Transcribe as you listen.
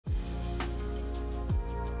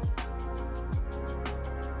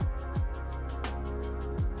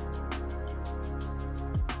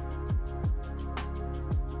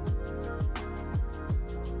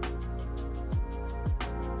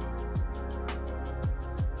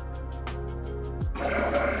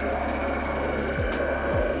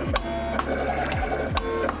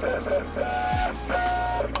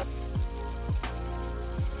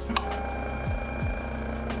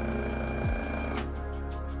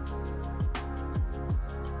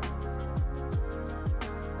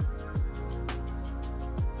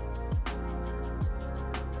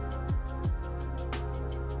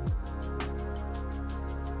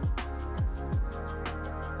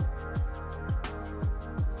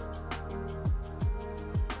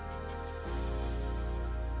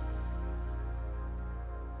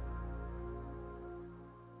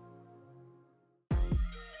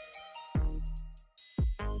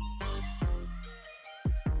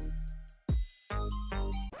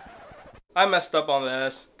I messed up on the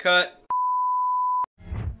S. Cut.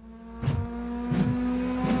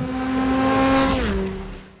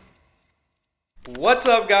 What's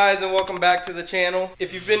up guys, and welcome back to the channel.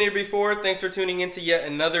 If you've been here before, thanks for tuning in to yet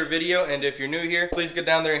another video, and if you're new here, please get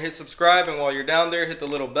down there and hit subscribe, and while you're down there, hit the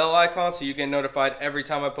little bell icon so you get notified every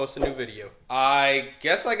time I post a new video. I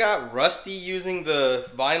guess I got rusty using the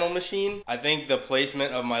vinyl machine. I think the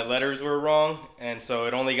placement of my letters were wrong, and so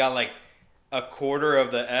it only got like a quarter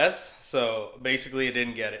of the S, so basically it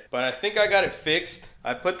didn't get it. But I think I got it fixed.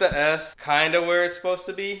 I put the S kind of where it's supposed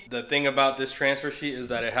to be. The thing about this transfer sheet is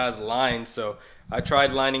that it has lines, so I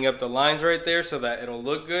tried lining up the lines right there so that it'll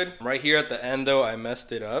look good. Right here at the end though, I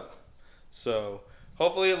messed it up. So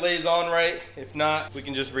hopefully it lays on right. If not, we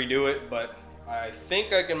can just redo it, but I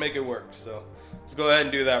think I can make it work. So let's go ahead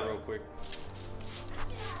and do that real quick.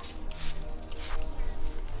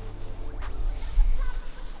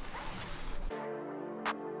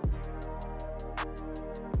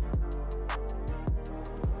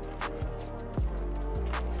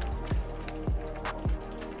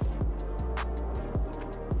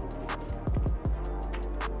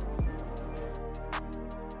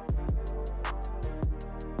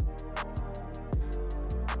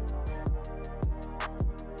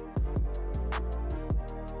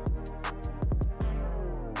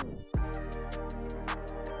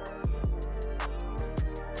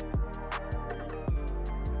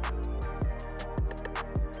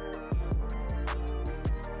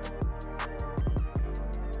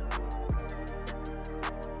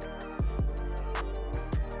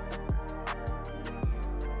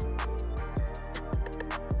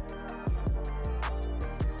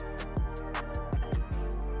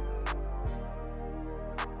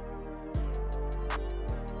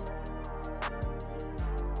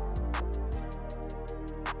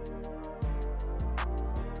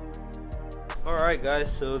 Alright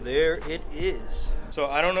guys, so there it is. So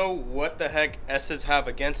I don't know what the heck S's have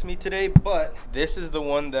against me today, but this is the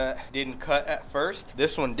one that didn't cut at first.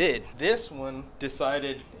 This one did. This one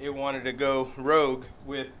decided it wanted to go rogue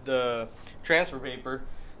with the transfer paper,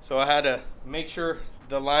 so I had to make sure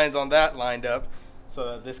the lines on that lined up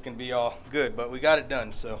so that this can be all good, but we got it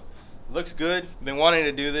done, so it looks good. Been wanting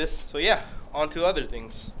to do this, so yeah, on to other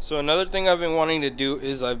things. So another thing I've been wanting to do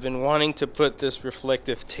is I've been wanting to put this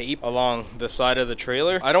reflective tape along the side of the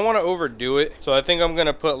trailer. I don't want to overdo it, so I think I'm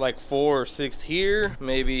gonna put like 4 or 6 here,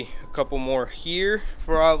 maybe a couple more here,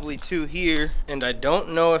 probably 2 here, and I don't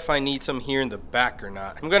know if I need some here in the back or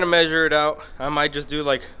not. I'm gonna measure it out. I might just do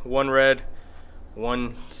like 1 red,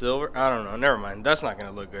 1 silver. I don't know, never mind, that's not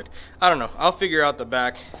gonna look good. I don't know, I'll figure out the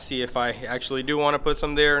back, see if I actually do want to put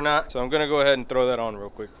some there or not. So I'm gonna go ahead and throw that on real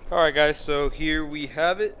quick. All right guys, so here we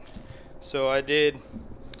have it. So I did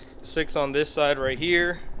 6 on this side right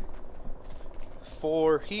here,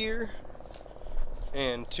 4 here,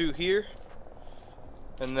 and 2 here,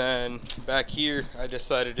 and then back here I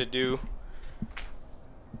decided to do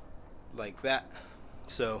like that.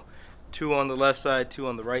 So 2 on the left side, 2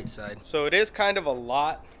 on the right side. So it is kind of a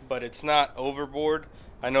lot, but it's not overboard.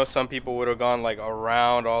 I know some people would have gone like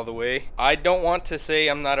around all the way. I don't want to say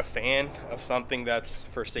I'm not a fan of something that's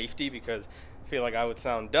for safety because I feel like I would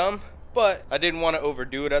sound dumb, but I didn't want to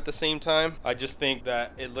overdo it at the same time. I just think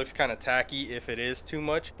that it looks kind of tacky if it is too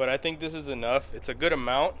much, but I think this is enough. It's a good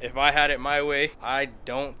amount. If I had it my way, I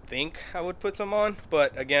don't think I would put some on,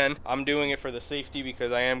 but again, I'm doing it for the safety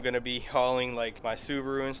because I am going to be hauling like my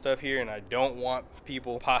Subaru and stuff here, and I don't want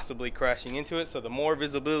people possibly crashing into it. So the more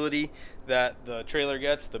visibility that the trailer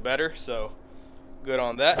gets, the better. So good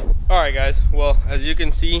on that. All right guys, well, as you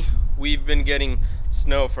can see, we've been getting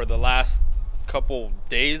snow for the last couple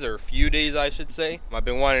days, or few days I should say. I've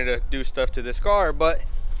been wanting to do stuff to this car, but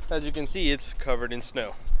as you can see, it's covered in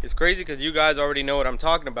snow. It's crazy because you guys already know what I'm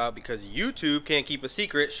talking about because YouTube can't keep a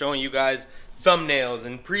secret showing you guys thumbnails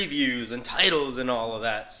and previews and titles and all of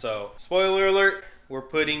that. So spoiler alert, we're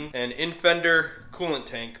putting an In-Fender coolant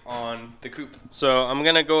tank on the coupe. So I'm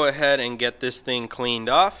gonna go ahead and get this thing cleaned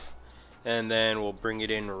off, and then we'll bring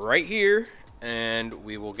it in right here and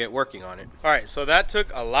we will get working on it. All right, so that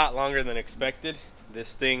took a lot longer than expected.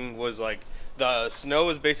 This thing was like, the snow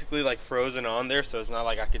was basically like frozen on there, so it's not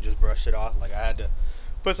like I could just brush it off. Like I had to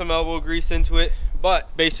put some elbow grease into it.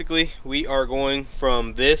 But basically we are going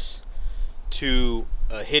from this to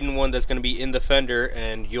a hidden one that's going to be in the fender,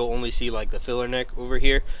 and you'll only see like the filler neck over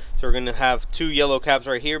here. So we're going to have 2 yellow caps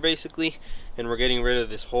right here basically, and we're getting rid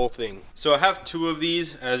of this whole thing. So I have 2 of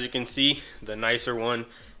these. As you can see, the nicer one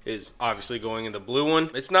is obviously going in the blue one.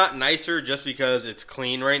 It's not nicer just because it's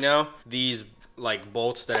clean right now. These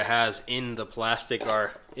bolts that it has in the plastic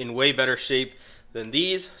are in way better shape than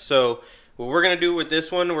these. So what we're gonna do with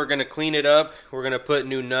this one, we're gonna clean it up. We're gonna put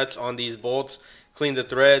new nuts on these bolts, clean the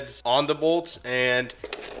threads on the bolts, and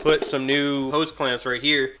put some new hose clamps right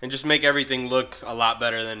here, and just make everything look a lot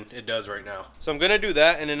better than it does right now. So I'm gonna do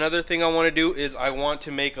that, and another thing I wanna do is I want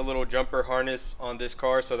to make a little jumper harness on this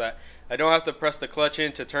car so that I don't have to press the clutch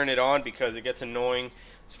in to turn it on, because it gets annoying,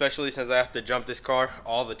 especially since I have to jump this car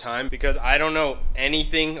all the time, because I don't know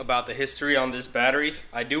anything about the history on this battery.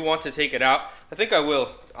 I do want to take it out. I think I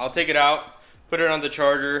will. I'll take it out, put it on the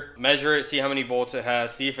charger, measure it, see how many volts it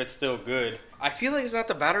has, see if it's still good. I feel like it's not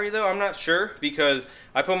the battery though, I'm not sure, because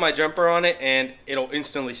I put my jumper on it and it'll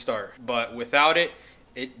instantly start. But without it,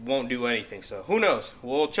 it won't do anything, so who knows?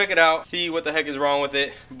 We'll check it out, see what the heck is wrong with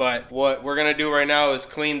it. But what we're gonna do right now is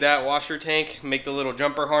clean that washer tank, make the little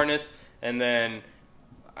jumper harness, and then,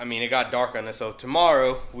 I mean, it got dark on us, so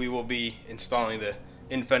tomorrow we will be installing the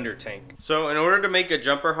In-Fender tank. So in order to make a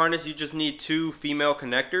jumper harness, you just need 2 female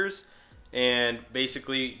connectors, and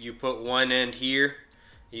basically you put one end here,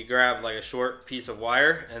 you grab like a short piece of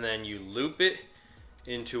wire, and then you loop it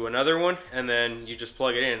into another one, and then you just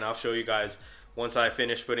plug it in. I'll show you guys once I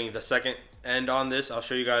finish putting the second end on this. I'll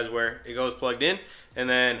show you guys where it goes plugged in, and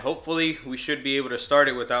then hopefully we should be able to start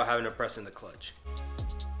it without having to press in the clutch.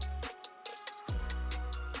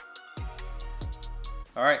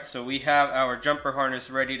 Alright, so we have our jumper harness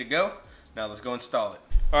ready to go. Now let's go install it.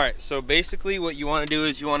 Alright, so basically what you want to do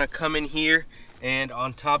is you want to come in here, and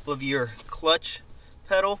on top of your clutch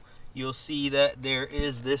pedal, you'll see that there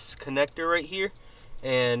is this connector right here,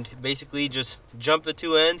 and basically just jump the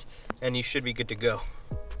 2 ends and you should be good to go.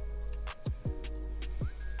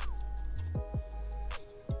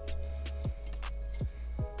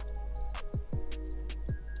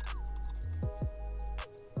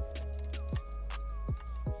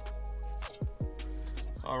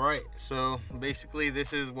 Alright, so basically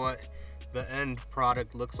this is what the end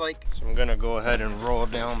product looks like. So I'm gonna go ahead and roll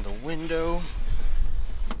down the window.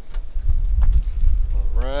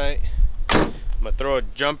 Alright, I'm gonna throw a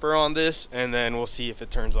jumper on this and then we'll see if it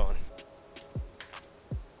turns on.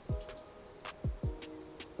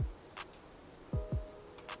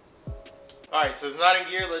 Alright, so it's not in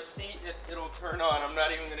gear. Let's see if it'll turn on. I'm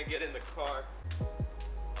not even gonna get in the car.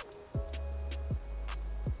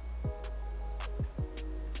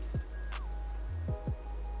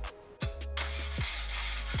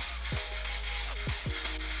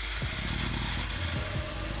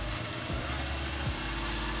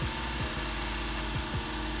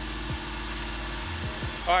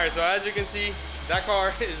 Alright, so as you can see, that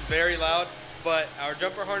car is very loud, but our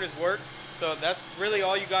jumper harness worked. So that's really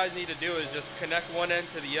all you guys need to do, is just connect one end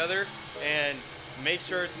to the other and make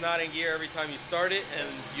sure it's not in gear every time you start it, and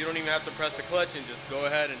you don't even have to press the clutch, and just go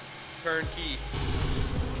ahead and turn key.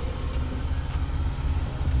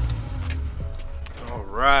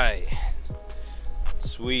 Alright,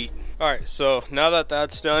 sweet. Alright, so now that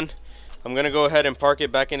that's done, I'm gonna go ahead and park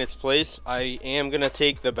it back in its place. I am gonna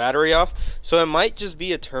take the battery off. So it might just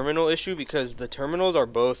be a terminal issue, because the terminals are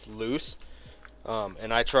both loose.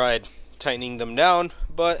 And I tried tightening them down,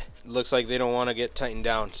 but it looks like they don't want to get tightened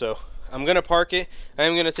down. So I'm gonna park it. I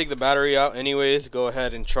am gonna take the battery out anyways, go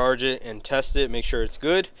ahead and charge it and test it, make sure it's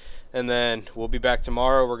good. And then we'll be back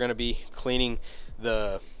tomorrow. We're gonna be cleaning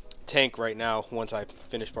the tank right now once I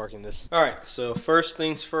finish parking this. Alright, so first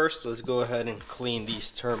things first, let's go ahead and clean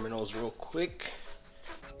these terminals real quick.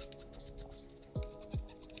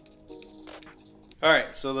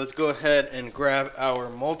 Alright, so let's go ahead and grab our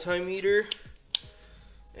multimeter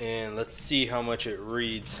and let's see how much it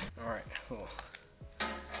reads. Alright, well,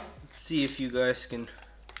 let's see if you guys can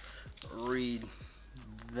read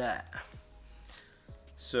that.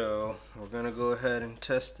 So we're gonna go ahead and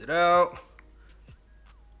test it out.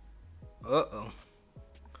 Uh-oh.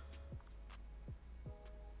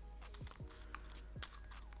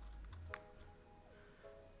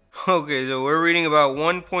 Okay, so we're reading about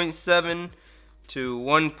 1.7 to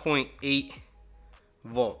 1.8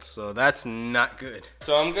 volts, so that's not good.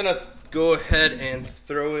 So I'm gonna go ahead and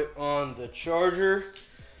throw it on the charger,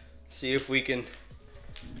 see if we can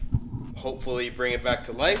hopefully bring it back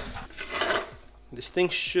to life. This thing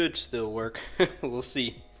should still work. We'll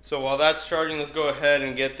see. So while that's charging, let's go ahead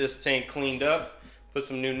and get this tank cleaned up, put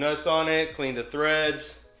some new nuts on it, clean the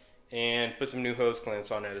threads, and put some new hose clamps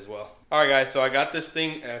on it as well. Alright guys, so I got this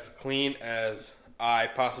thing as clean as I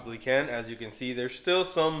possibly can. As you can see, there's still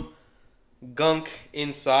some gunk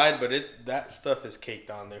inside, but that stuff is caked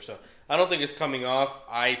on there, so I don't think it's coming off.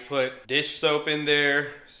 I put dish soap in there,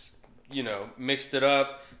 you know, mixed it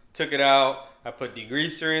up, took it out. I put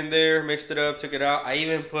degreaser in there, mixed it up, took it out. I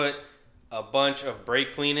even put a bunch of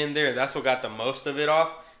brake clean in there. That's what got the most of it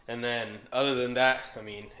off. And then other than that, I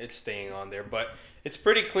mean, it's staying on there, but it's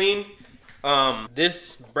pretty clean.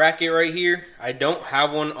 This bracket right here, I don't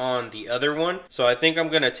have one on the other one, so I think I'm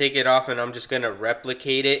gonna take it off and I'm just gonna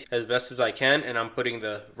replicate it as best as I can, and I'm putting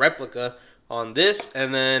the replica on this,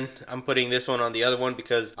 and then I'm putting this one on the other one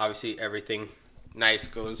because obviously everything nice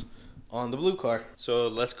goes on the blue car. So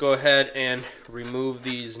let's go ahead and remove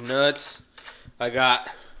these nuts. I got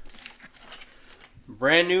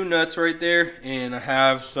brand new nuts right there, and I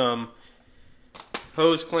have some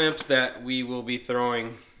hose clamps that we will be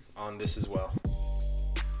throwing on this as well.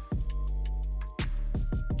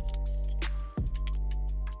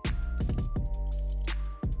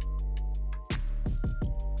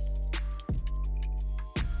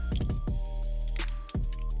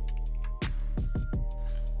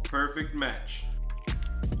 Perfect match.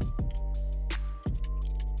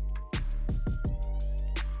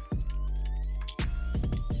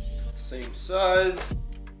 Same size.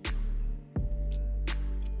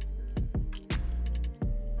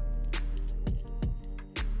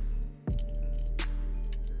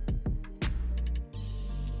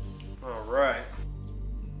 All right.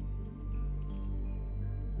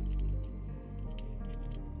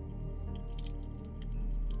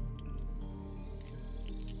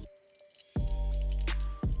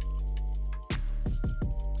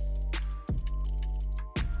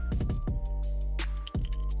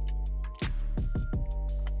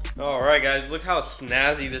 All right, guys, look how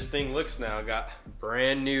snazzy this thing looks now. I got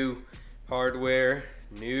brand new hardware,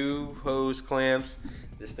 new hose clamps.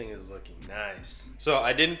 This thing is looking nice. So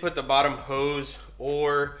I didn't put the bottom hose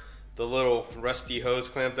or the little rusty hose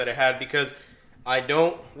clamp that I had because I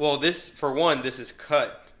don't, well, this, for one, this is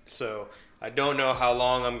cut. So I don't know how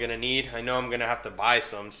long I'm gonna need. I know I'm gonna have to buy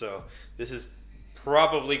some, so this is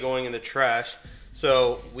probably going in the trash.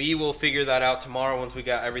 So we will figure that out tomorrow once we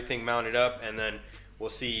got everything mounted up, and then we'll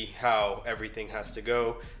see how everything has to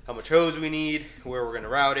go, how much hose we need, where we're gonna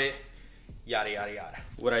route it, yada, yada, yada.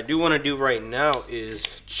 What I do wanna do right now is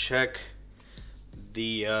check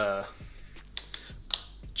the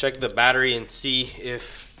battery and see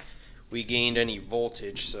if we gained any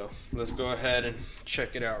voltage. So let's go ahead and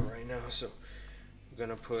check it out right now. So I'm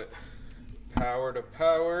gonna put power to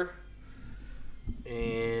power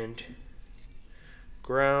and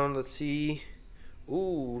ground. Let's see.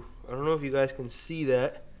 Ooh, I don't know if you guys can see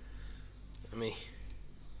that.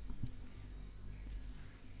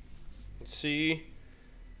 Let's see.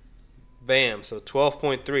 Bam, so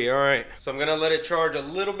 12.3, all right. So I'm gonna let it charge a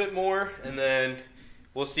little bit more, and then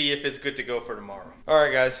we'll see if it's good to go for tomorrow. All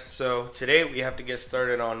right, guys, so today we have to get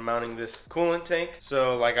started on mounting this coolant tank.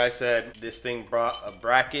 So like I said, this thing brought a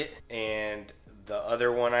bracket, and the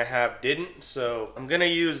other one I have didn't. So I'm gonna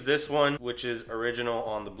use this one, which is original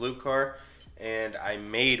on the blue car, and I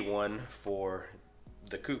made one for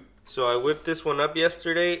the coupe. So I whipped this one up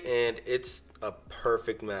yesterday, and it's a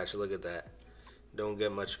perfect match. Look at that. Don't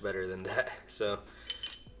get much better than that. So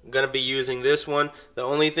I'm gonna be using this one. The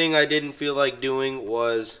only thing I didn't feel like doing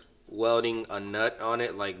was welding a nut on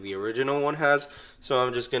it like the original one has. So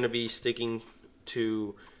I'm just gonna be sticking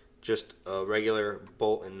to just a regular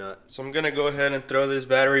bolt and nut. So I'm gonna go ahead and throw this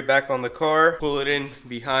battery back on the car, pull it in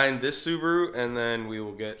behind this Subaru, and then we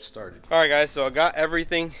will get started. All right, guys, so I got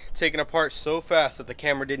everything taken apart so fast that the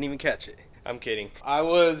camera didn't even catch it. I'm kidding. I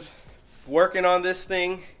was working on this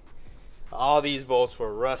thing. All these bolts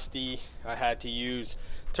were rusty. I had to use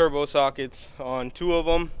turbo sockets on 2 of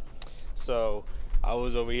them. So I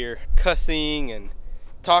was over here cussing and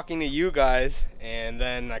talking to you guys, and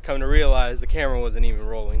then I come to realize the camera wasn't even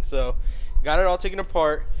rolling. So got it all taken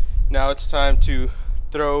apart. Now it's time to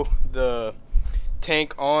throw the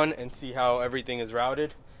tank on and see how everything is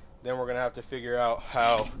routed. Then we're gonna have to figure out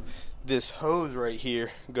how this hose right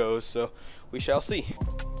here goes, so we shall see.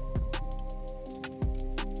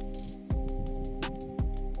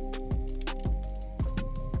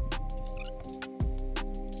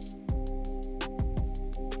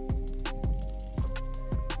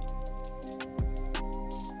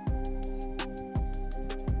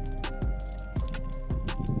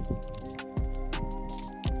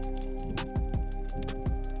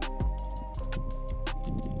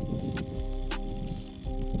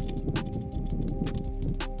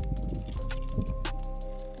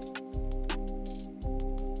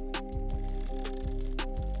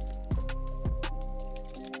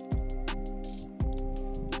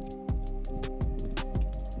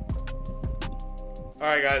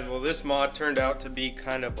 Alright guys, well this mod turned out to be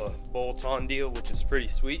kind of a bolt-on deal, which is pretty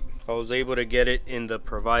sweet. I was able to get it in the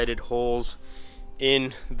provided holes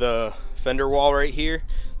in the fender wall right here.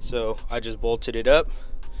 So I just bolted it up,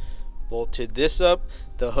 bolted this up.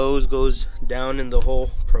 The hose goes down in the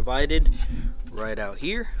hole provided right out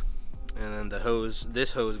here, and then the hose,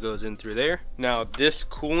 this hose goes in through there. Now this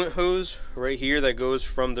coolant hose right here that goes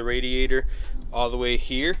from the radiator all the way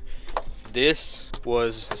here, this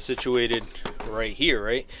was situated right here,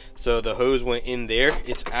 right? So the hose went in there.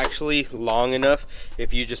 It's actually long enough,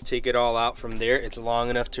 if you just take it all out from there, it's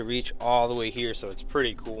long enough to reach all the way here, so it's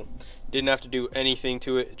pretty cool. Didn't have to do anything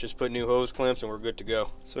to it, just put new hose clamps and we're good to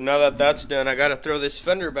go. So now that that's done, I gotta throw this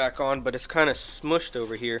fender back on, but it's kind of smushed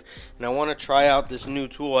over here, and I want to try out this new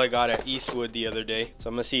tool I got at Eastwood the other day. So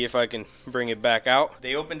I'm gonna see if I can bring it back out.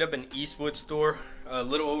 They opened up an Eastwood store a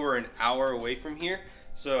little over an hour away from here,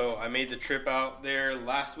 so I made the trip out there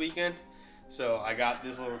last weekend. So I got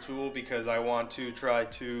this little tool because I want to try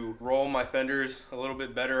to roll my fenders a little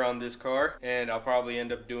bit better on this car, and I'll probably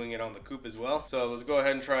end up doing it on the coupe as well. So let's go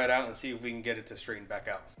ahead and try it out and see if we can get it to straighten back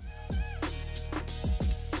out.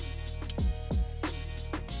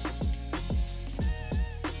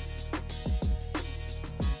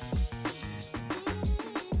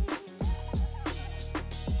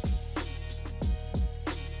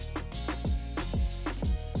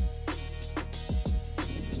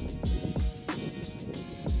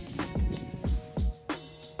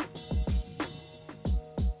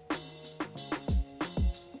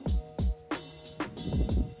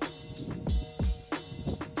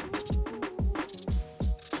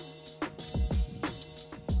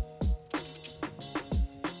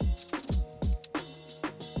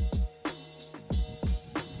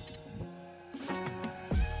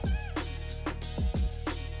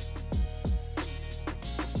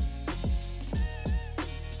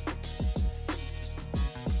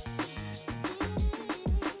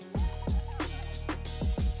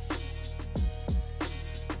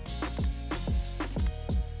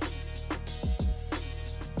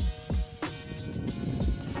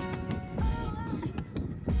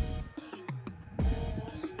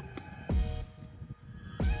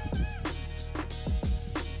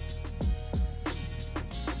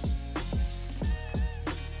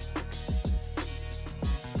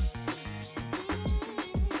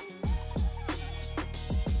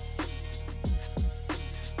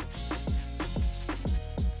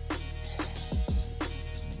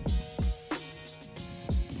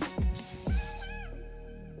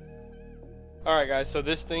 Alright guys, so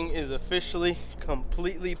this thing is officially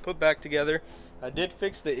completely put back together. I did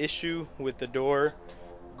fix the issue with the door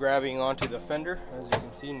grabbing onto the fender. As you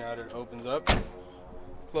can see, now that it opens up,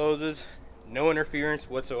 closes, no interference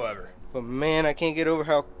whatsoever. But man, I can't get over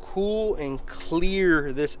how cool and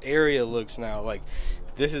clear this area looks now. Like,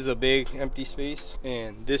 this is a big empty space,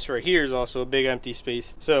 and this right here is also a big empty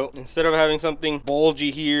space. So instead of having something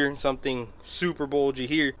bulgy here and something super bulgy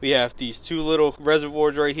here, we have these two little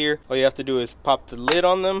reservoirs right here. All you have to do is pop the lid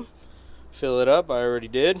on them, fill it up. I already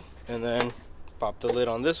did. And then pop the lid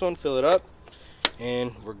on this one, fill it up,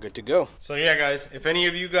 and we're good to go. So yeah guys, if any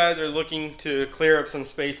of you guys are looking to clear up some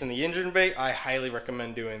space in the engine bay, I highly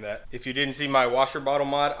recommend doing that. If you didn't see my washer bottle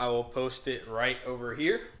mod, I will post it right over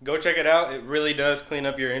here. Go check it out. It really does clean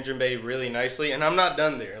up your engine bay really nicely, and I'm not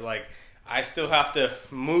done there. Like, I still have to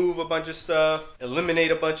move a bunch of stuff,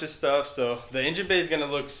 eliminate a bunch of stuff, so the engine bay is gonna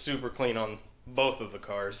look super clean on both of the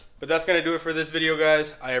cars. But that's gonna do it for this video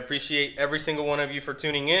guys. I appreciate every single one of you for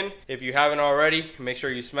tuning in. If you haven't already, make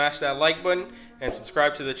sure you smash that like button and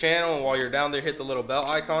subscribe to the channel, and while you're down there, hit the little bell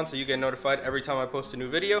icon so you get notified every time I post a new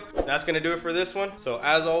video. That's gonna do it for this one. So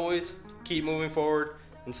as always, keep moving forward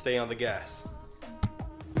and stay on the gas.